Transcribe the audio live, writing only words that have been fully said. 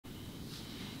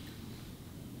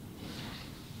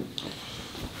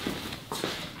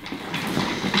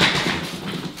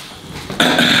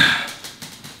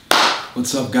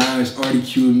What's up, guys?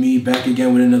 RDQ and me back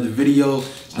again with another video.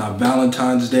 It's not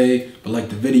Valentine's Day, but like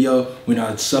the video, we're not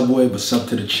at Subway, but sub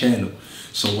to the channel.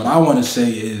 So what I want to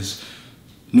say is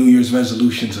New Year's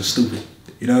resolutions are stupid.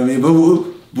 You know what I mean?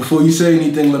 But before you say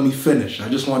anything, let me finish. I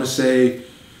just want to say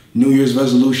New Year's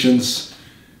resolutions,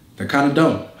 they're kind of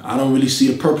dumb. I don't really see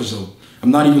the purpose of them.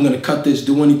 I'm not even going to cut this,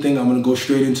 do anything. I'm going to go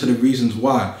straight into the reasons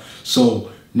why.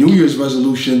 So New Year's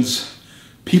resolutions,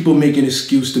 people make an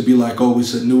excuse to be like, oh,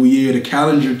 it's a new year, the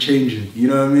calendar changing, you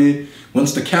know what I mean?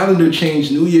 Once the calendar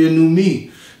changed, new year, new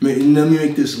me. Let me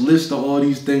make this list of all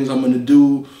these things I'm gonna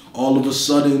do all of a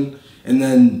sudden, and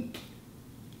then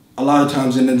a lot of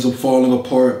times it ends up falling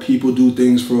apart. People do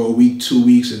things for a week, 2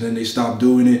 weeks, and then they stop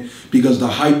doing it because the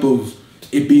hype of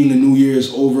it being the new year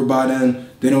is over by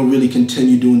then. They don't really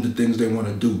continue doing the things they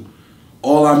wanna do.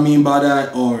 All I mean by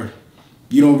that are,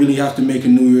 you don't really have to make a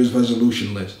New Year's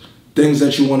resolution list. Things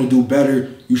that you want to do better,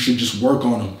 you should just work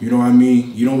on them. You know what I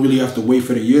mean? You don't really have to wait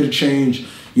for the year to change.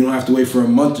 You don't have to wait for a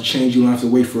month to change. You don't have to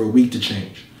wait for a week to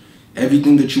change.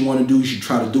 Everything that you want to do, you should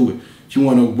try to do it. If you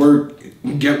want to work,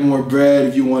 get more bread,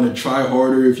 if you want to try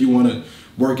harder, if you want to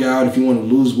work out, if you want to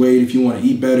lose weight, if you want to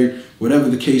eat better, whatever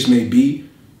the case may be,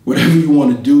 whatever you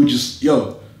want to do, just,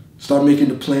 start making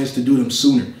the plans to do them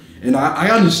sooner. And I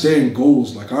understand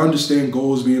goals. Like, I understand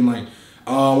goals being like,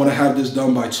 I want to have this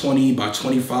done by 20, by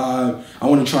 25. I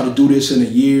want to try to do this in a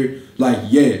year. Like,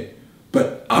 yeah.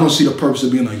 But I don't see the purpose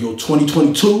of being like,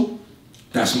 2022,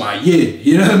 that's my year.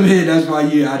 You know what I mean? That's my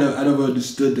year. I never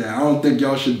understood that. I don't think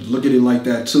y'all should look at it like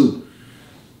that too.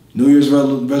 New Year's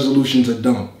resolutions are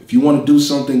dumb. If you want to do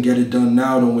something, get it done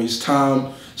now. Don't waste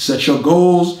time. Set your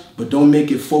goals, but don't make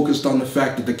it focused on the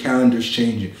fact that the calendar's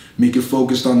changing. Make it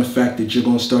focused on the fact that you're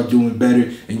going to start doing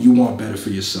better and you want better for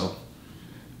yourself.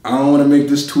 I don't want to make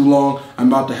this too long. I'm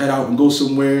about to head out and go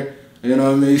somewhere, you know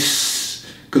what I mean?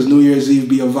 Because New Year's Eve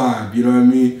be a vibe, you know what I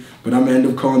mean? But I'm going to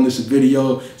end up calling this a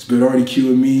video. It's been RDQ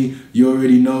and me. You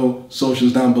already know.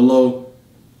 Socials down below.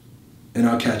 And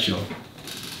I'll catch y'all.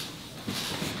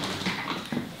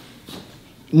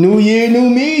 New year,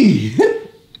 new me.